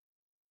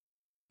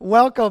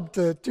Welcome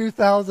to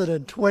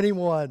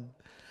 2021.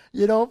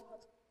 You know,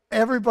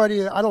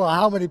 everybody, I don't know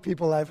how many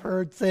people I've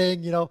heard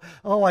saying,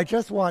 oh, I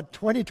just want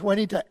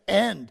 2020 to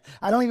end.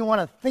 I don't even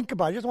want to think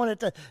about it. I just want it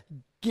to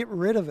get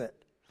rid of it.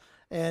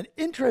 And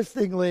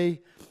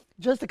interestingly,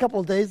 just a couple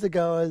of days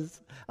ago,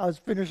 as I was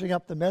finishing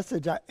up the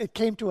message, it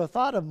came to a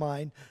thought of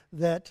mine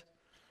that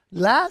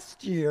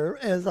last year,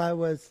 as I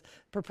was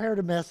prepared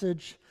a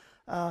message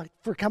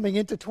for coming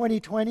into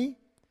 2020,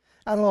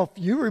 I don't know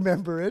if you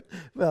remember it.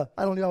 Well,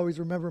 I don't always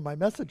remember my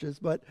messages,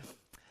 but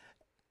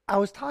I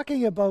was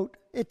talking about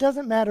it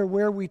doesn't matter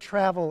where we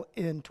travel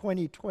in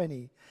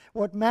 2020.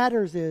 What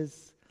matters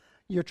is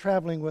you're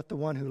traveling with the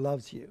one who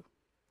loves you.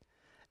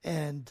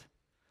 And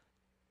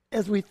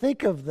as we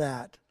think of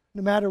that,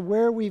 no matter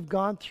where we've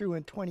gone through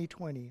in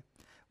 2020,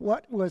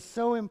 what was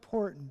so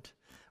important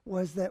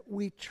was that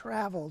we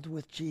traveled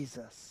with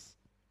Jesus.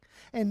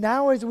 And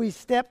now as we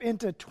step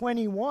into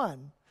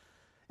 21,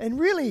 and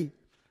really,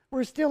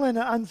 we're still in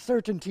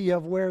uncertainty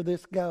of where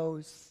this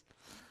goes.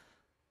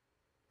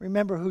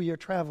 Remember who you're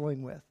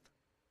traveling with.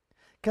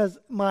 Because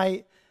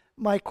my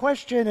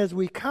question as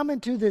we come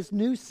into this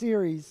new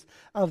series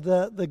of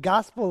the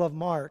Gospel of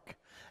Mark,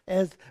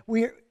 as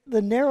we're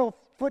the narrow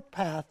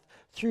footpath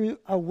through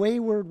a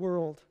wayward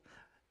world,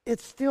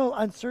 it's still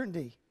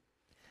uncertainty.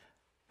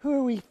 Who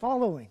are we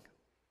following?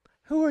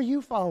 Who are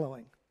you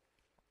following?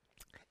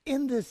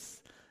 In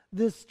this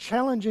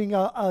challenging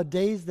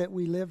days that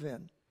we live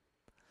in.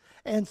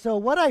 And so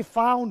what I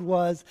found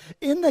was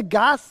in the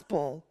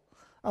Gospel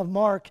of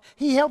Mark,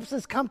 he helps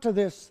us come to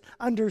this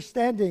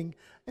understanding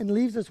and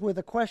leaves us with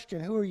a question: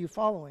 who are you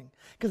following?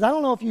 Because I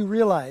don't know if you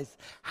realize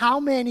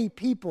how many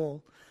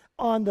people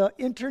on the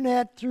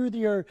internet, through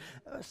your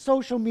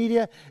social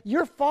media,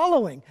 you're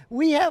following.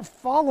 We have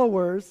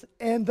followers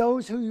and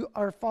those who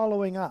are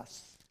following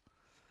us.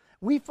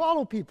 We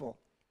follow people.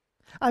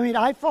 I mean,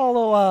 I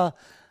follow,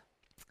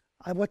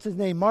 what's his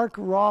name? Mark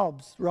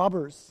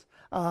Robbers.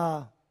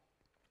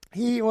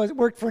 He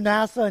worked for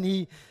NASA, and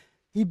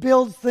he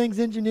builds things,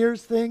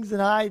 engineers things,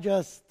 and I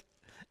just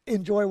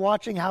enjoy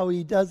watching how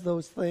he does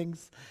those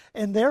things.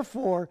 And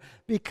therefore,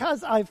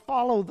 because I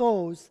follow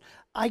those,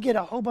 I get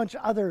a whole bunch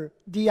of other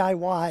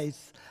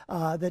DIYs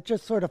that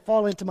just sort of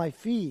fall into my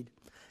feed.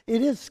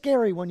 It is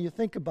scary when you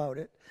think about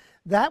it.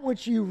 That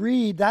which you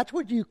read, that's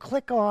what you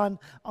click on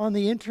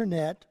the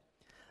internet.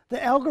 The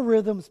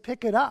algorithms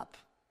pick it up.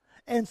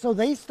 And so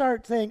they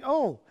start saying,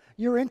 oh,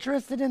 you're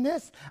interested in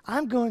this?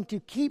 I'm going to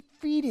keep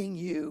feeding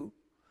you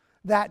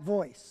that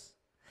voice.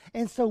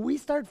 And so we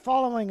start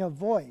following a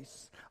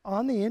voice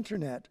on the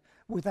internet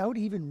without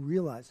even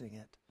realizing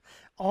it.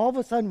 All of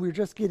a sudden, we're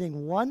just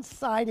getting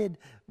one-sided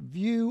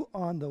view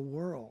on the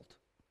world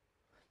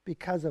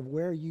because of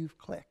where you've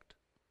clicked.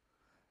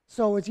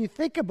 So as you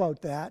think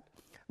about that,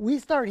 we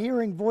start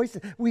hearing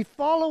voices. We're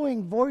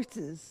following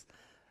voices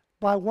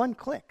by one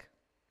click.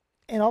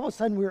 And all of a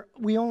sudden,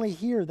 we only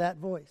hear that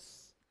voice.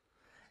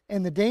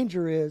 And the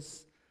danger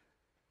is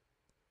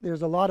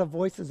there's a lot of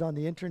voices on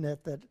the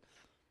internet that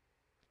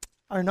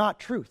are not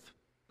truth.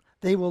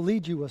 They will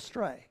lead you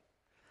astray.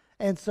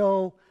 And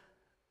so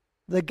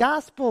the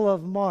Gospel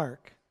of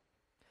Mark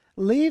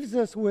leaves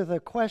us with a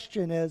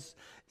question as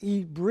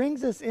he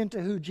brings us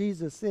into who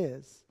Jesus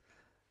is.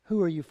 Who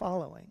are you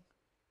following?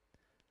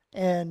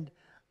 And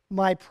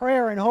my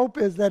prayer and hope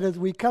is that as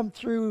we come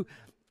through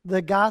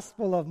the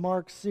Gospel of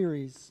Mark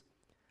series,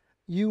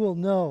 you will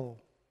know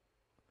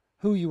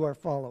who you are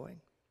following,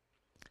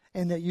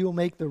 and that you will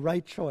make the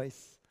right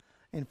choice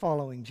in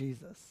following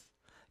Jesus,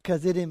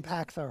 because it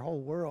impacts our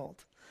whole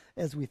world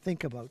as we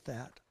think about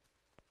that.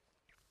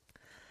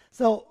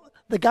 So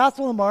the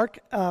Gospel of Mark,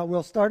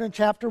 we'll start in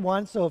chapter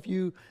 1, so if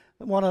you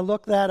want to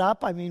look that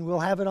up, we'll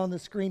have it on the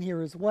screen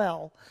here as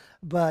well,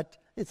 but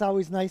it's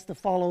always nice to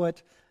follow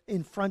it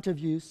in front of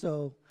you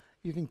so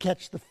you can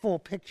catch the full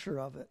picture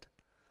of it.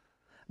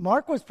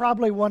 Mark was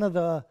probably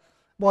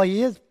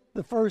he is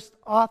the first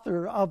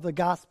author of the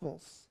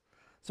Gospels.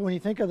 So when you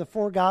think of the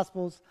four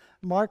Gospels,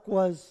 Mark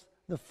was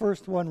the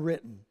first one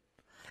written.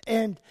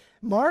 And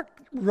Mark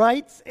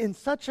writes in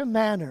such a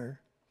manner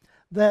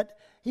that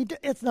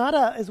it's not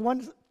as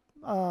one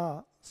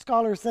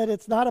scholar said,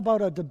 it's not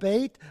about a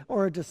debate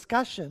or a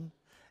discussion.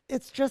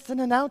 It's just an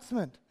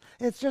announcement.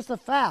 It's just a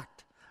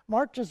fact.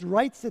 Mark just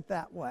writes it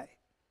that way.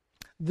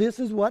 This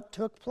is what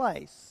took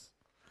place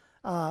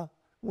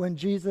when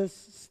Jesus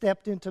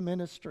stepped into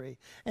ministry.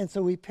 And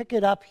so we pick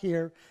it up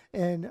here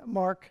in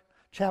Mark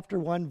chapter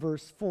 1,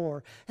 verse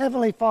 4.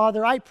 Heavenly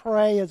Father, I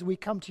pray as we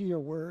come to your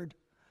word,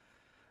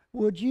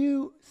 would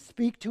you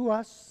speak to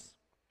us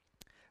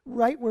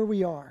right where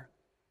we are?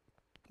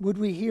 Would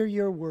we hear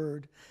your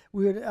word?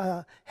 Would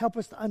help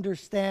us to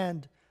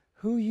understand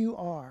who you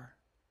are?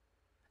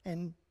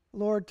 And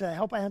Lord, to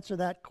help answer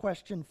that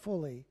question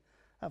fully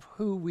of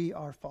who we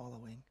are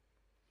following.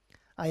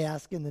 I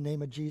ask in the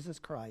name of Jesus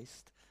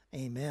Christ.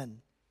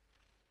 Amen.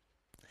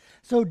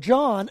 So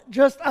John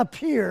just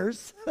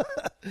appears.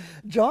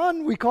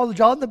 John, we call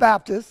John the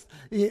Baptist.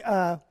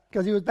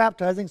 because he was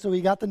baptizing, so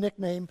he got the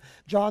nickname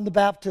John the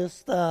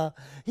Baptist.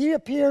 He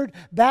appeared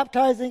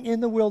baptizing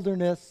in the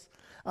wilderness,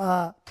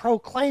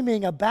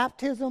 proclaiming a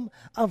baptism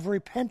of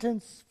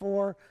repentance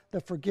for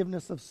the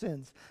forgiveness of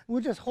sins.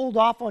 We'll just hold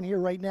off on here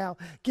right now.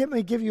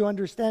 Give you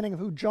understanding of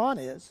who John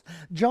is.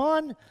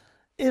 John,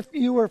 if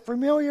you were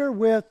familiar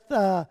with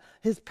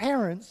his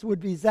parents, would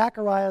be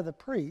Zachariah the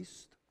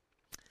priest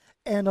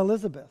and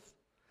Elizabeth.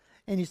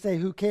 And you say,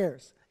 who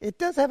cares? It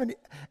does have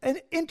an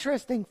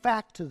interesting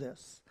fact to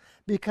this,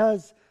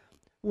 because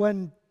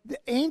when the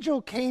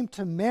angel came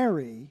to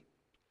Mary,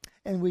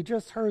 and we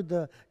just heard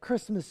the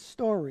Christmas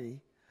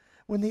story,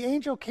 when the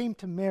angel came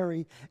to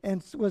Mary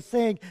and was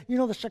saying,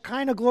 the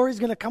Shekinah glory is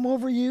going to come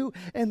over you,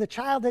 and the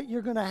child that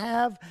you're going to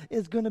have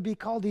is going to be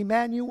called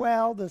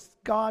Emmanuel, this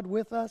God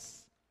with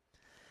us.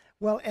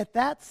 Well, at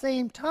that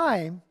same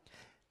time,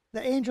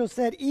 the angel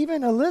said,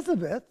 even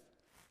Elizabeth,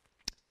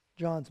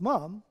 John's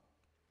mom,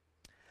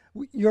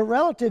 your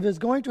relative is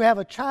going to have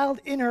a child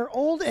in her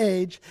old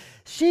age.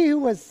 She who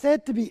was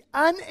said to be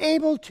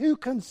unable to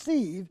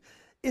conceive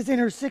is in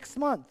her 6th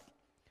month.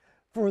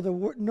 For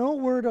no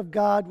word of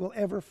God will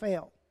ever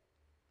fail.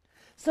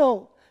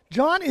 So,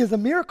 John is a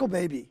miracle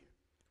baby.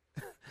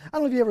 I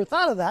don't know if you ever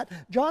thought of that.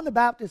 John the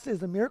Baptist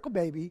is a miracle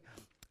baby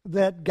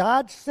that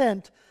God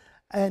sent,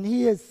 and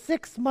he is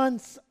 6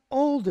 months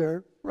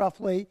older,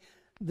 roughly,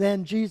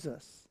 than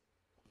Jesus.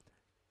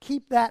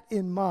 Keep that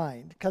in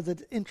mind, because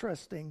it's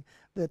interesting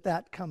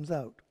that comes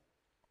out.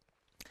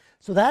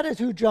 So that is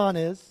who John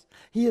is.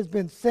 He has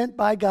been sent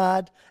by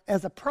God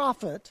as a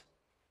prophet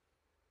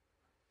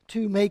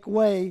to make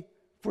way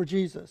for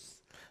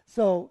Jesus.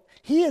 So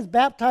he is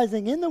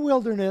baptizing in the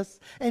wilderness,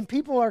 and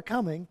people are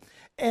coming.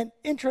 And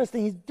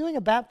interesting, he's doing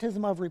a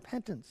baptism of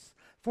repentance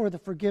for the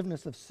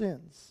forgiveness of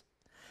sins.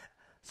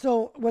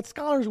 So what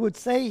scholars would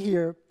say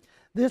here,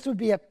 this would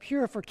be a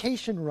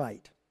purification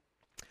rite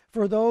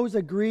for those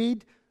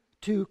agreed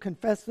to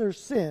confess their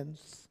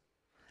sins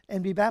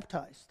and be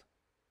baptized.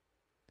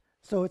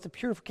 So it's a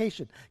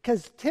purification.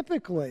 Because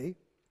typically,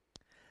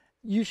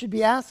 you should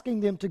be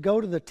asking them to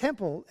go to the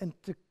temple and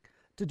to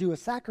do a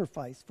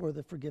sacrifice for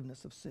the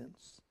forgiveness of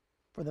sins,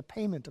 for the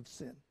payment of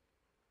sin.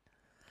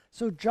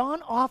 So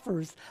John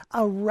offers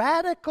a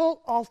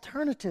radical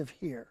alternative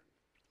here.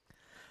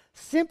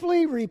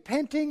 Simply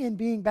repenting and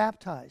being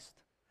baptized.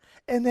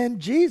 And then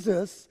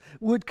Jesus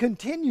would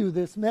continue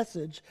this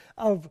message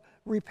of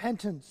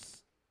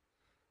repentance,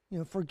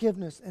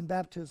 forgiveness and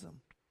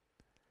baptism.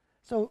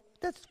 So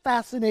that's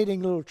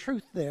fascinating little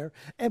truth there.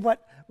 And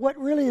what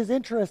really is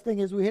interesting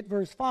is we hit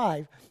verse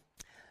 5.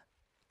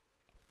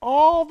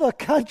 All the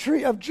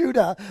country of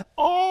Judah,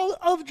 all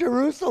of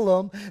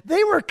Jerusalem,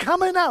 they were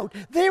coming out.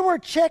 They were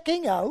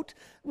checking out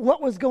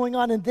what was going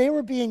on, and they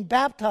were being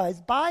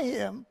baptized by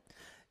him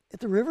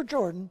at the River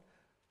Jordan,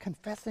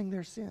 confessing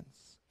their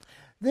sins.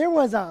 There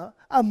was a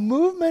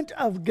movement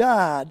of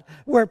God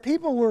where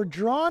people were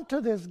drawn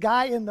to this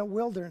guy in the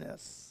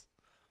wilderness,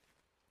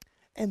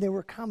 and they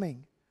were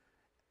coming,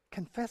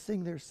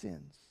 confessing their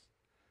sins,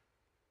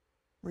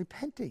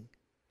 repenting,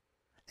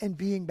 and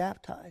being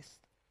baptized.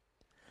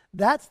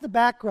 That's the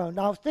background.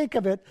 Now think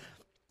of it.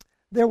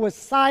 There was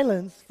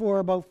silence for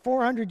about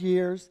 400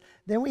 years.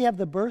 Then we have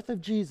the birth of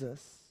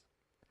Jesus.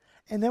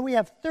 And then we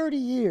have 30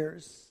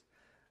 years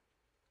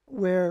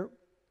where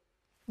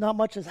not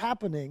much is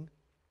happening.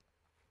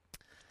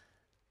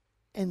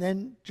 And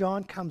then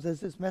John comes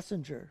as his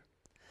messenger.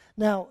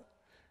 Now,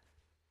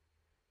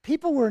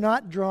 people were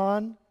not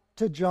drawn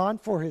to John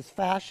for his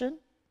fashion.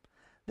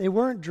 They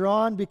weren't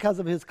drawn because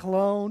of his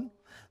cologne.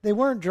 They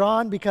weren't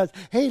drawn because,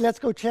 hey, let's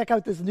go check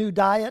out this new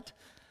diet.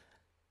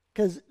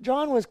 Because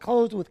John was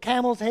clothed with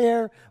camel's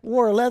hair,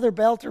 wore a leather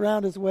belt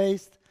around his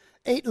waist,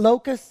 ate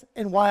locusts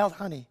and wild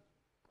honey.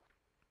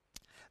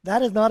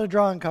 That is not a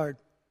drawing card.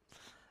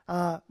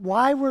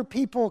 Why were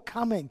people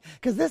coming?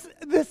 Because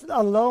this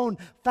alone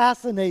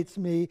fascinates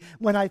me.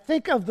 When I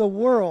think of the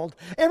world,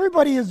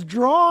 everybody is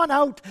drawn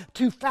out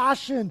to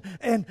fashion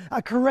and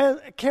a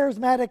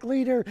charismatic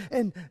leader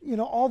and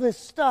all this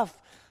stuff.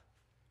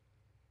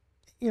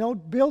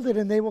 Build it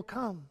and they will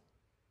come.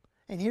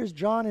 And here's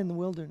John in the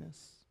wilderness,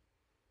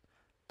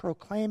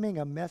 proclaiming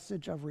a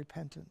message of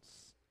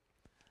repentance.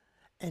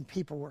 And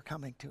people were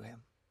coming to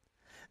him.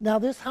 Now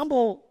this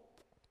humble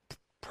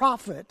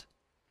prophet,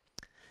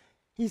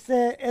 he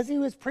said, as he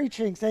was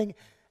preaching, saying,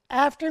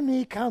 after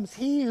me comes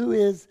he who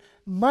is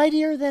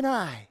mightier than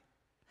I.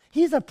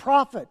 He's a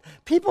prophet.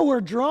 People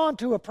were drawn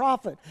to a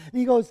prophet. And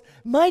he goes,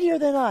 mightier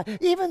than I.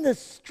 Even the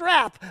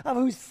strap of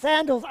whose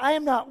sandals I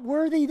am not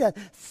worthy to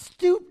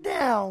stoop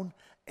down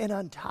and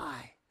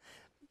untie.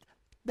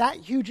 That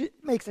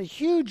makes a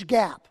huge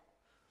gap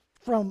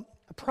from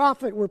a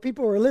prophet where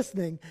people were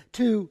listening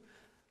to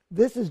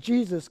this is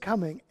Jesus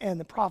coming and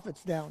the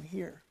prophet's down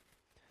here.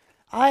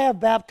 I have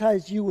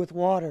baptized you with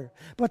water,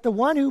 but the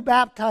one who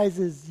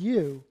baptizes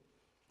you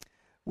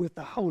with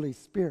the Holy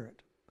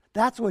Spirit,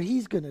 that's what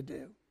he's going to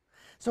do.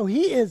 So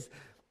he is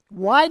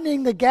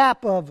widening the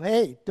gap of,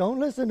 hey, don't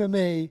listen to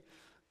me,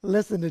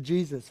 listen to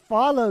Jesus.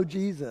 Follow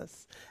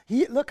Jesus.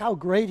 Look how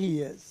great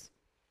he is.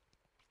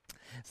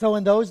 So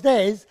in those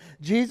days,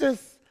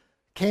 Jesus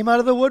came out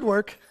of the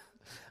woodwork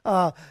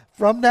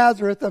from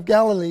Nazareth of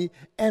Galilee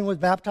and was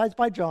baptized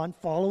by John,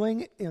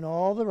 following in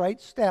all the right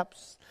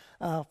steps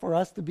for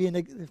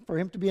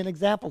him to be an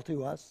example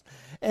to us.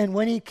 And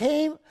when he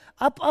came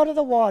up out of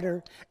the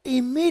water,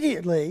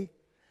 immediately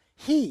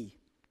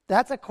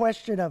that's a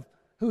question of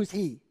who's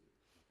he.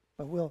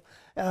 But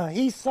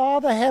he saw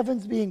the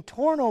heavens being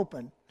torn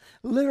open,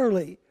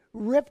 literally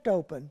ripped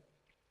open,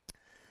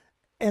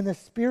 and the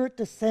Spirit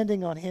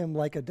descending on him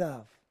like a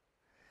dove.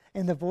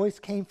 And the voice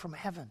came from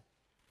heaven.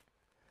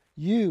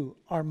 You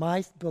are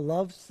my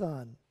beloved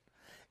Son,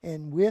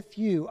 and with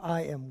you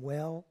I am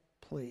well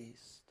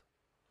pleased.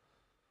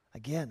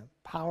 Again,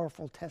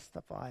 powerful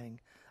testifying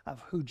of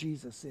who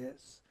Jesus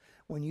is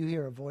when you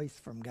hear a voice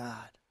from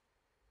God.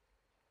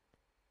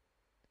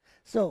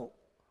 So,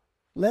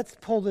 let's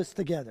pull this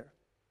together.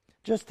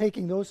 Just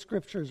taking those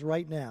scriptures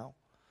right now,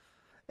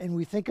 and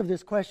we think of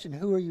this question,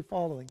 who are you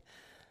following?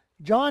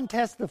 John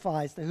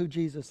testifies to who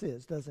Jesus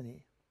is, doesn't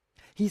he?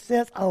 He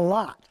says a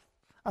lot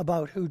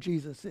about who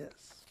Jesus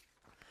is.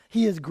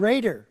 He is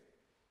greater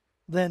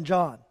than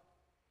John.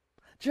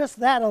 Just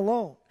that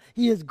alone.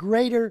 He is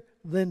greater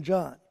than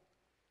John.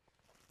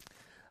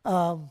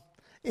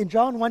 In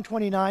John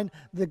 1:29,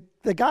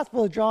 the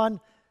Gospel of John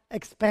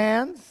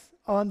expands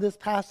on this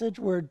passage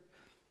where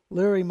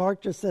literally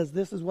Mark just says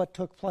this is what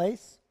took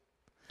place.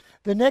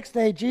 The next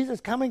day,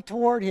 Jesus coming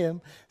toward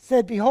him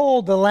said,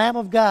 "Behold, the Lamb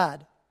of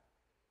God,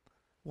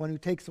 one who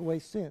takes away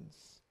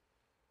sins."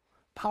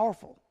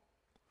 Powerful.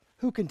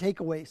 Who can take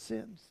away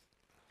sins?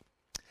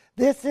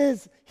 This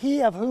is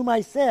he of whom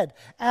I said,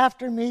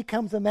 after me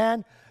comes a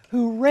man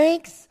who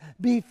ranks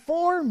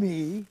before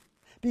me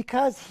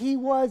because he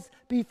was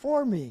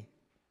before me.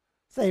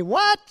 Say,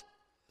 what?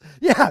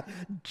 Yeah,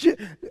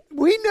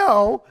 we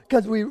know,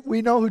 because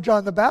we know who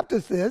John the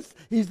Baptist is.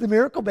 He's the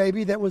miracle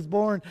baby that was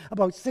born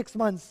about 6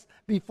 months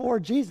before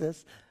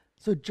Jesus.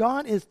 So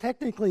John is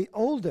technically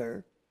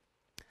older,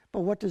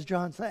 but what does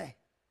John say?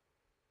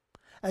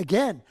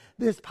 Again,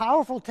 this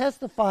powerful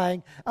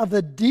testifying of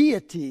the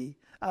deity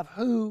of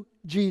who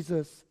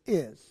Jesus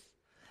is.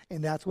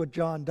 And that's what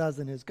John does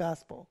in his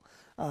gospel.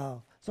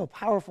 So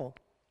powerful.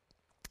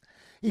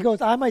 He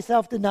goes, I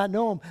myself did not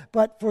know him,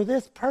 but for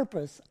this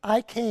purpose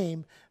I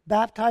came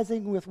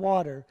baptizing with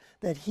water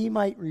that he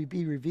might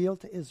be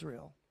revealed to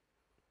Israel.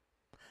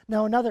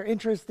 Now another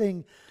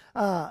interesting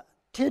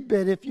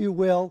tidbit, if you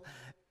will,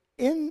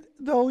 in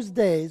those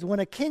days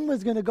when a king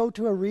was going to go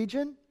to a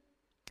region,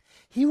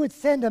 he would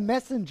send a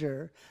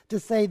messenger to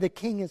say the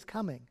king is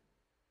coming.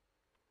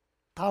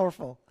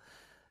 Powerful.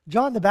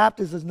 John the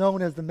Baptist is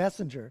known as the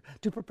messenger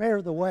to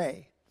prepare the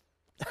way.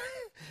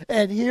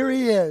 And here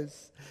he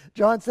is.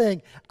 John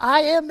saying,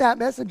 I am that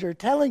messenger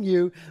telling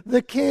you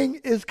the king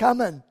is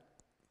coming.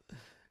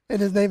 And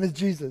his name is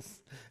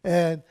Jesus.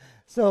 And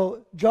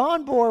so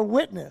John bore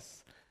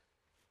witness.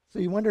 So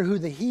you wonder who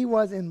the he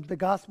was in the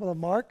Gospel of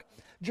Mark?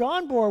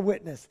 John bore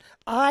witness.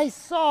 I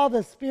saw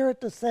the Spirit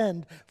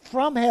descend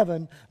from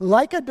heaven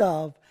like a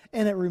dove,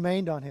 and it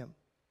remained on him.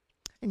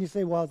 And you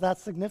say, well,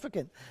 that's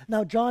significant.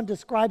 Now, John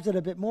describes it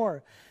a bit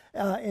more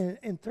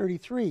in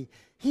 33.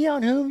 He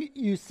on whom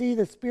you see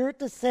the Spirit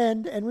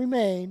descend and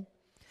remain,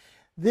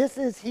 this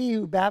is he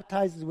who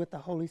baptizes with the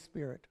Holy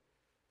Spirit.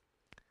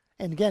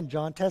 And again,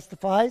 John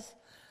testifies,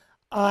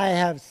 I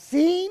have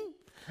seen,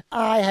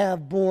 I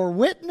have bore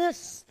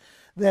witness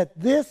that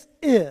this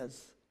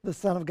is the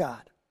Son of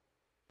God.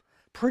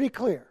 Pretty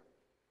clear.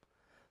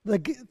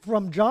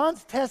 From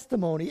John's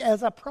testimony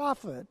as a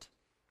prophet,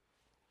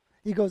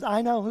 he goes,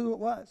 I know who it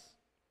was.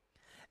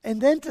 And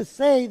then to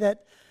say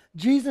that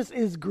Jesus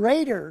is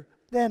greater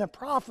than a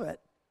prophet,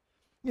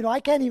 you know,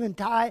 I can't even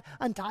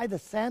untie the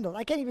sandals.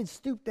 I can't even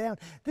stoop down.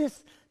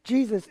 This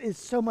Jesus is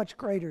so much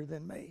greater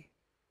than me.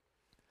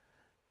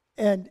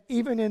 And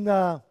even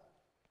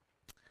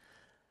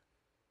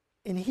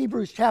in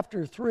Hebrews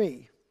chapter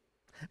 3,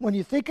 when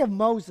you think of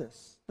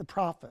Moses, the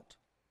prophet,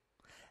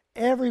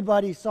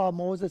 everybody saw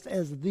Moses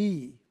as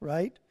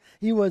right?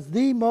 He was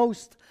the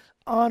most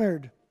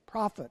honored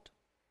prophet.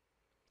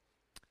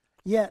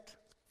 Yet,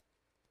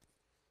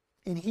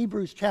 in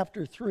Hebrews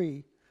chapter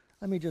 3,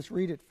 let me just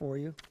read it for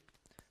you,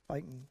 if I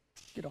can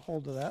get a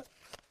hold of that.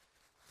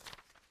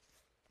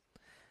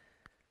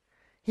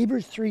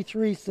 Hebrews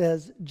 3:3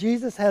 says,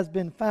 Jesus has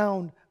been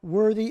found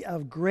worthy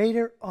of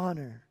greater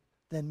honor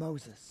than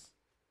Moses.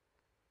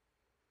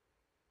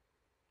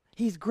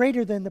 He's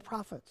greater than the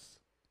prophets.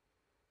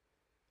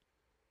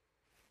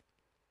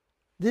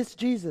 This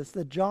Jesus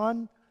that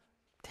John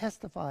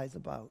testifies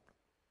about,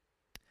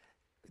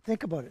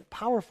 think about it,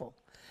 powerful.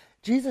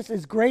 Jesus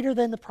is greater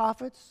than the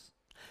prophets.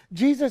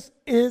 Jesus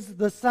is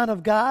the Son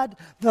of God,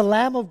 the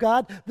Lamb of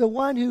God, the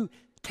one who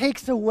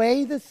takes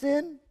away the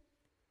sin.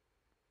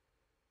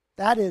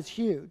 That is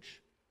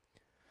huge.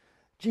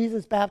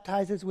 Jesus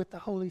baptizes with the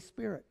Holy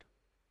Spirit.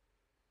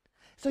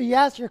 So you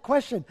ask your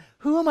question,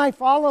 who am I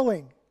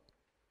following?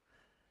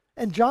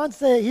 And John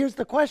says, here's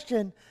the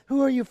question,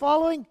 who are you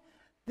following?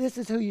 This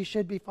is who you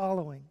should be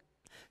following.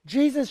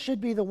 Jesus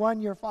should be the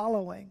one you're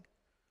following.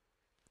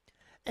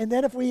 And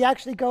then if we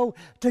actually go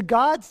to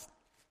God's,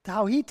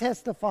 how he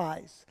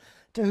testifies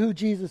to who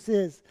Jesus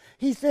is,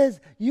 he says,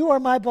 "You are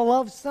my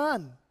beloved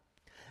Son."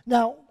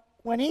 Now,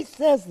 when he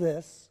says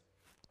this,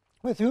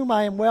 "with whom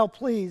I am well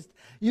pleased,"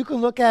 you can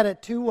look at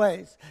it two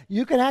ways.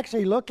 You can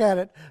actually look at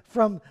it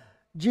from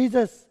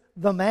Jesus,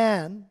 the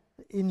man,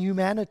 in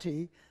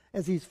humanity,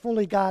 as he's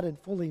fully God and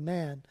fully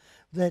man,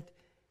 that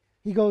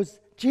he goes,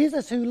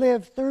 Jesus, who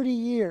lived 30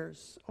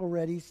 years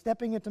already,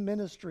 stepping into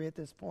ministry at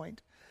this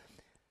point,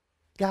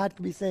 God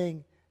could be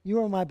saying,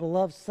 "You are my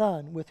beloved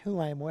Son, with whom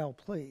I am well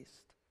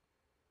pleased."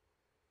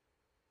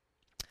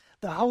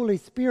 The Holy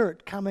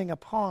Spirit coming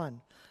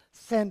upon,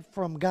 sent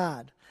from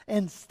God,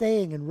 and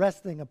staying and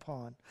resting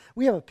upon.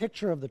 We have a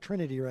picture of the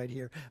Trinity right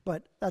here,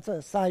 but that's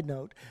a side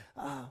note.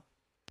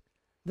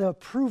 The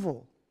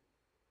approval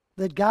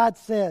that God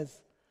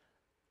says,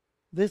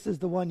 this is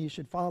the one you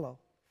should follow.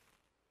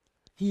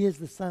 He is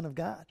the Son of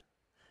God.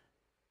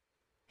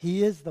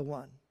 He is the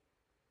one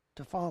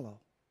to follow.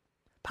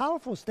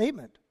 Powerful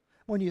statement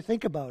when you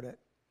think about it.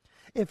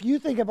 If you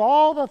think of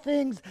all the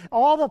things,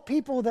 all the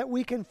people that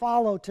we can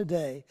follow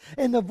today,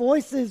 and the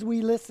voices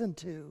we listen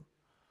to,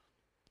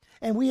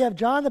 and we have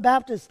John the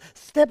Baptist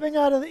stepping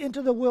out of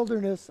the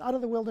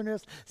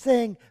wilderness,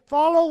 saying,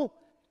 "Follow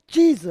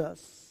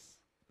Jesus."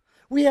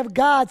 We have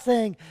God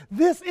saying,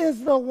 "This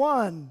is the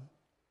one."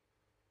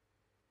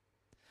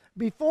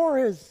 Before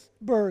his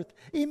birth,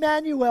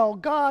 Emmanuel,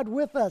 God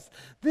with us.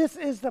 This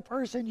is the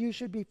person you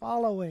should be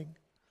following.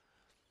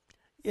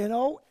 You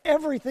know,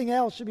 everything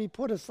else should be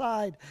put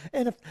aside.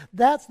 And if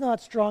that's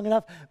not strong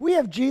enough, we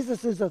have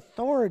Jesus'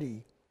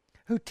 authority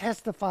who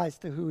testifies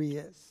to who he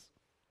is.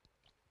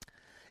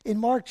 In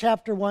Mark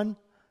chapter 1,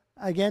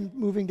 again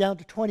moving down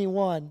to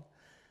 21,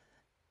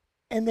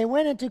 "And they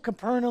went into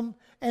Capernaum,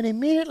 and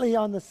immediately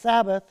on the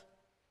Sabbath,"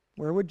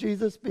 where would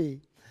Jesus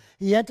be?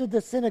 "He entered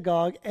the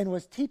synagogue and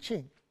was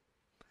teaching."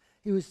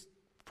 He was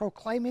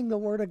proclaiming the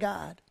word of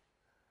God.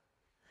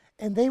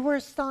 And they were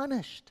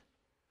astonished.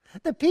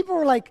 The people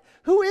were like,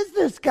 "Who is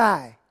this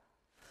guy?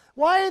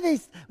 Why are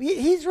these?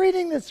 He's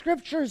reading the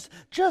scriptures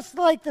just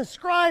like the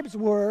scribes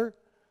were,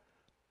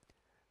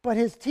 but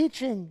his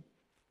teaching,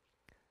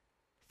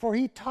 for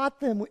he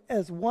taught them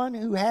as one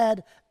who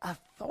had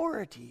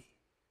authority.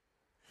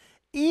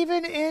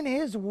 Even in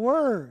his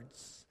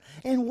words,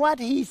 in what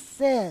he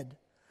said,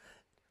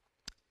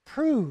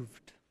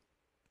 proved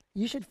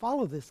you should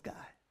follow this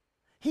guy.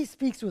 He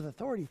speaks with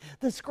authority."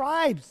 The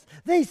scribes,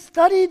 they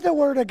studied the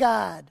word of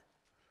God.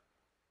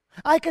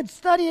 I could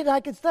study it,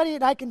 I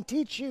can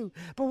teach you.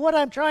 But what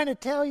I'm trying to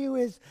tell you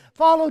is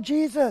follow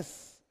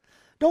Jesus.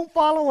 Don't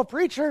follow a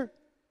preacher.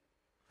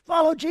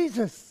 Follow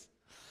Jesus.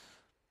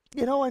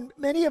 You know, and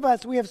many of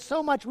us, we have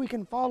so much we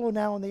can follow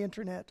now on the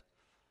internet.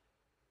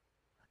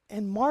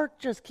 And Mark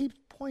just keeps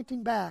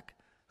pointing back.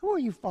 Who are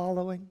you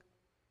following?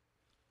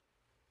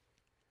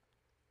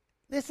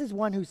 This is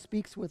one who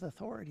speaks with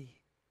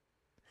authority.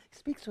 He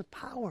speaks with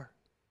power.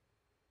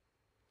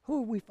 Who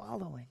are we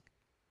following?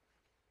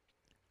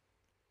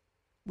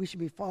 We should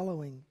be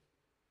following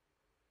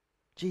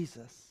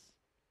Jesus.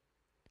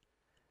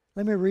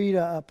 Let me read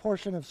a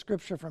portion of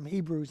Scripture from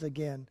Hebrews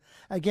again.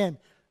 Again,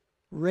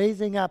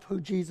 raising up who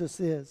Jesus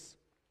is.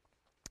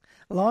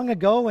 "Long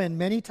ago and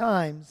many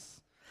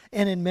times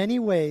and in many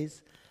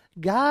ways,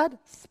 God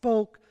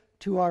spoke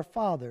to our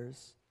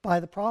fathers by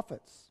the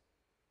prophets.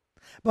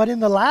 But in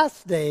the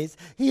last days,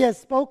 he has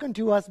spoken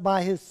to us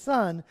by his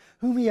Son,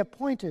 whom he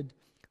appointed,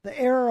 the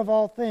heir of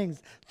all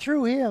things.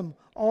 Through him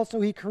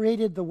also he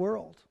created the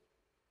world.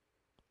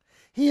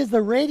 He is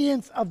the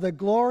radiance of the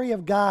glory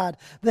of God,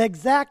 the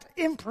exact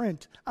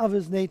imprint of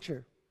his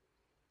nature."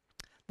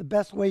 The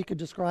best way you could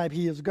describe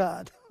he is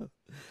God.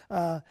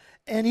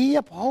 "And he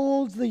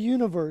upholds the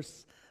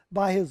universe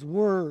by his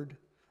word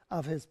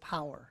of his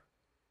power."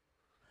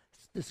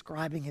 It's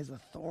describing his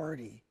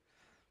authority.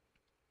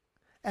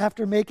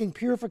 "After making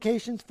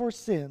purifications for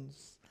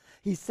sins,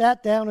 he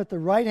sat down at the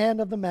right hand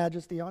of the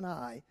Majesty on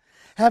high,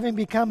 having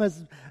become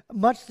as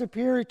much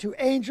superior to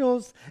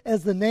angels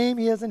as the name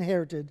he has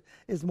inherited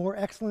is more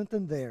excellent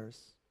than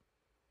theirs."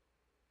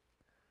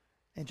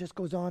 And just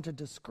goes on to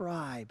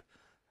describe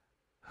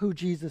who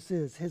Jesus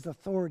is, his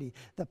authority,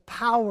 the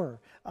power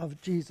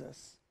of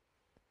Jesus.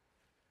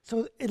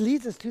 So it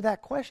leads us to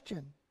that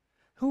question.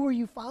 Who are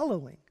you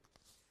following?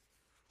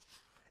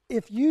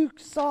 If you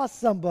saw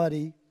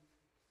somebody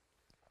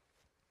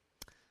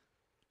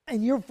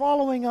and you're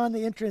following on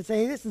the internet,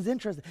 say, "Hey, this is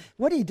interesting.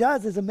 What he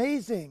does is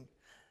amazing."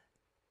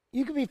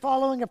 You could be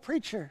following a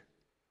preacher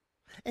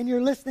and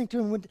you're listening to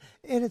him,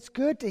 and it's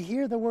good to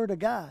hear the word of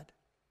God.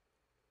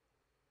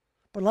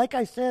 But like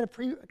I said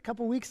a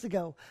couple weeks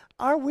ago,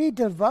 are we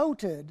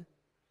devoted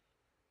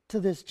to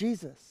this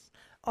Jesus?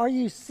 Are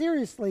you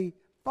seriously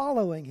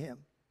following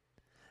him?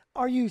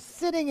 Are you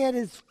sitting at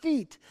his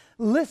feet,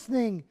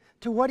 listening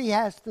to what he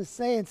has to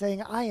say and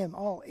saying, "I am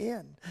all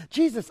in.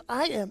 Jesus,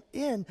 I am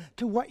in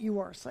to what you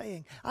are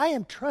saying. I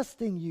am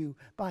trusting you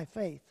by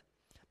faith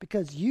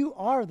because you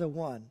are the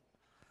one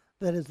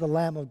that is the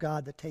Lamb of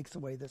God that takes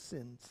away the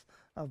sins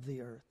of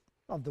the earth,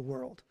 of the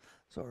world."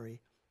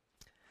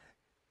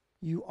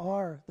 you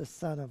are the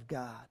Son of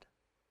God,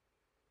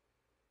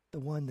 the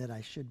one that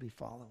I should be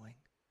following.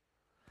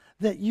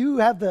 That you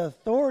have the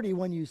authority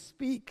when you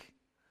speak.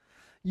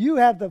 You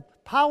have the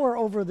power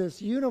over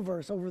this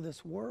universe, over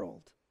this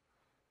world.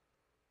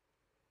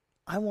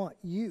 I want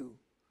you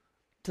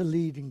to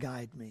lead and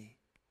guide me.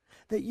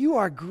 That you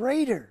are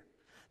greater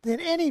than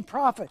any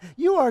prophet.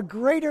 You are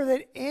greater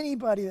than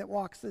anybody that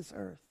walks this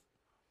earth.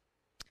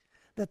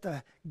 That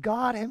the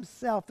God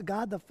himself, the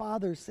God the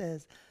Father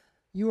says,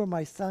 you are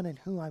my Son in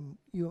whom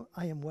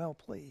I am well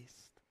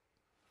pleased.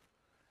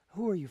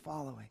 Who are you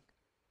following?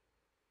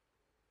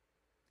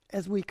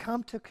 As we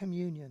come to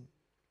communion,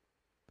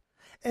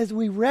 as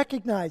we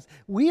recognize,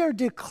 we are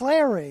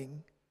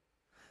declaring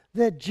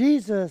that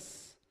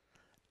Jesus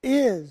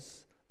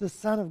is the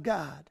Son of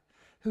God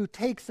who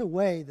takes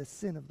away the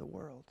sin of the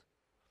world.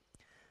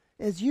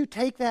 As you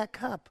take that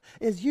cup,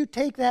 as you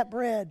take that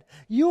bread,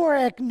 you are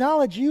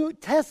acknowledging, you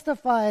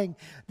testifying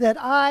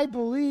that I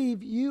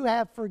believe you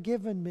have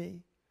forgiven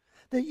me,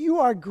 that you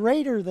are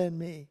greater than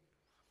me,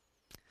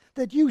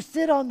 that you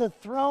sit on the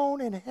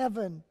throne in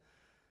heaven.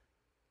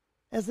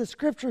 As the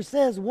scripture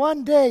says,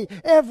 one day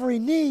every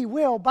knee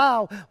will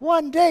bow.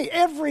 One day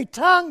every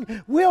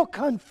tongue will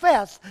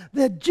confess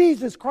that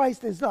Jesus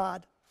Christ is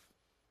God.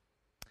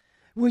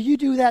 Will you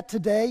do that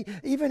today,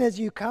 even as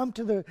you come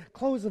to the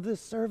close of this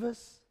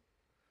service?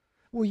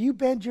 Will you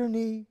bend your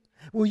knee?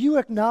 Will you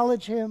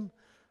acknowledge him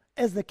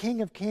as the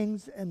King of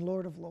Kings and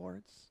Lord of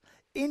Lords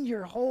in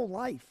your whole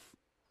life?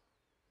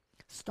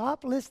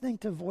 Stop listening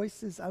to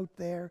voices out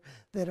there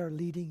that are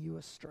leading you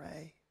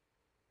astray.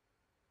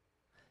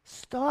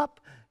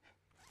 Stop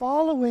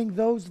following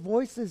those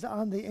voices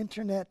on the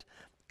internet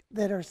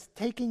that are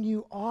taking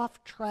you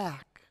off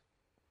track.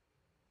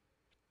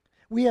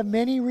 We have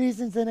many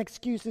reasons and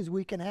excuses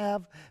we can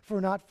have for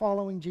not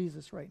following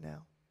Jesus right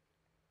now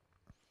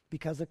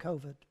because of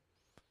COVID.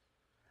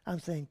 I'm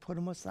saying put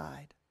them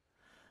aside.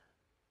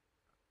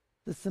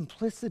 The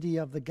simplicity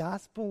of the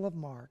Gospel of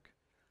Mark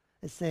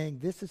is saying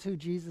this is who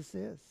Jesus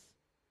is.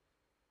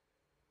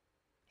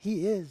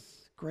 He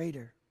is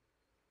greater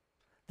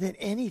than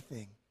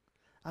anything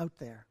out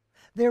there.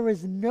 There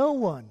is no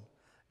one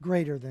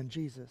greater than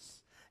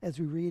Jesus, as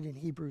we read in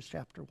Hebrews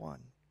chapter 1.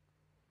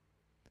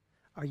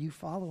 Are you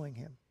following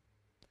him?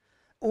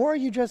 Or are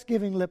you just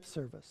giving lip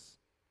service?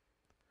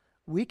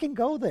 We can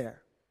go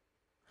there.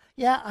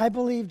 Yeah, I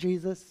believe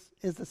Jesus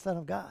is the Son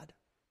of God.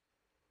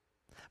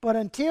 But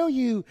until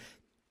you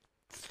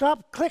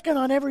stop clicking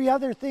on every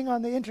other thing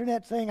on the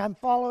internet saying, I'm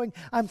following,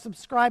 I'm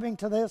subscribing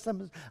to this,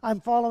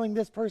 I'm following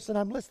this person,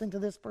 I'm listening to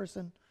this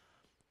person,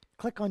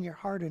 click on your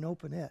heart and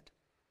open it.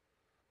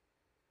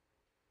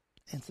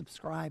 And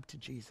subscribe to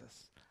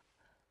Jesus.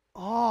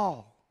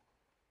 All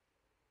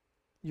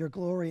your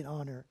glory and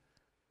honor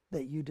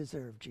that you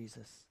deserve,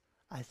 Jesus,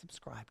 I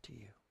subscribe to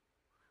you.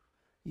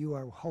 You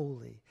are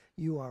holy.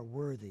 You are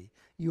worthy.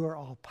 You are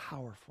all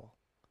powerful.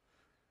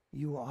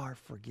 You are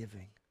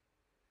forgiving.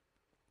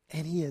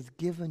 And he has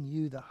given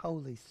you the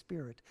Holy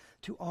Spirit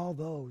to all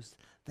those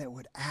that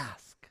would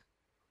ask.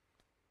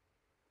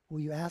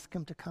 Will you ask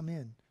him to come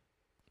in?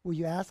 Will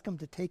you ask him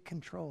to take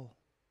control?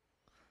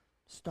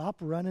 Stop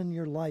running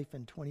your life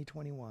in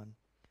 2021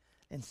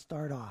 and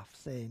start off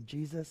saying,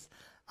 Jesus,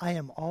 I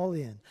am all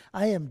in.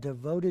 I am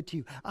devoted to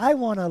you. I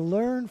want to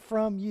learn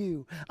from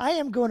you. I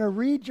am going to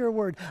read your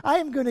word. I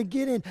am going to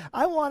get in.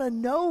 I want to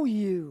know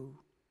you.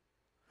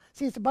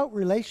 See, it's about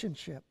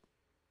relationship.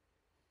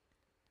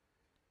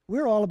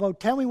 We're all about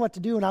tell me what to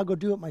do and I'll go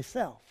do it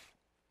myself.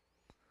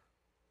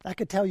 I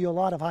could tell you a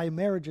lot of how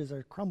marriages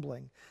are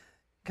crumbling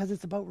because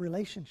it's about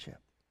relationship.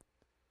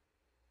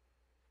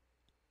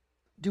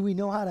 Do we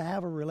know how to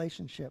have a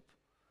relationship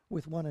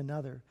with one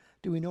another?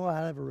 Do we know how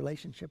to have a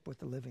relationship with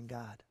the living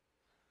God?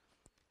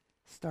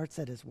 Starts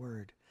at his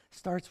word.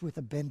 Starts with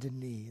a bended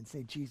knee and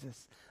say,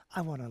 Jesus,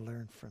 I want to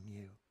learn from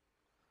you.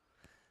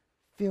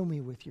 Fill me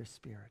with your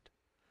Spirit.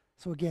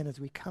 So again, as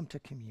we come to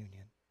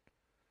communion,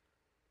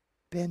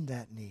 bend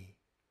that knee.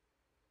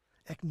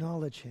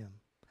 Acknowledge him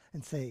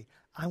and say,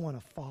 I want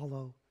to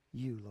follow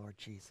you, Lord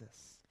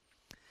Jesus.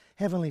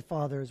 Heavenly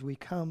Father, as we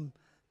come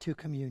to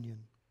communion,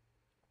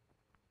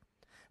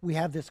 we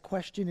have this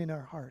question in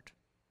our heart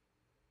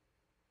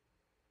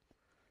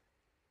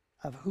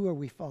of who are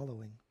we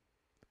following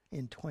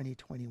in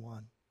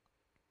 2021.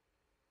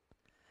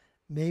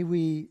 May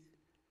we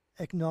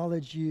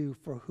acknowledge you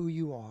for who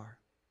you are,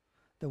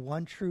 the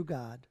one true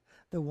God,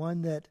 the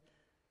one that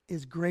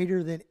is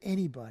greater than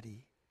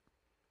anybody,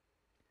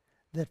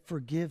 that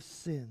forgives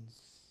sins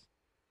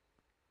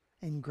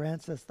and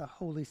grants us the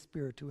Holy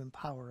Spirit to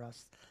empower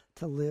us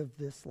to live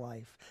this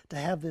life, to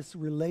have this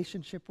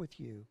relationship with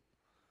you.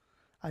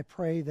 I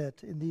pray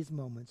that in these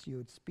moments you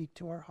would speak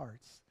to our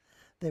hearts,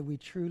 that we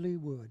truly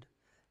would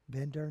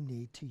bend our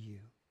knee to you.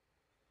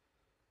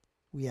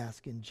 We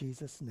ask in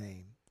Jesus'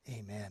 name,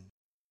 amen.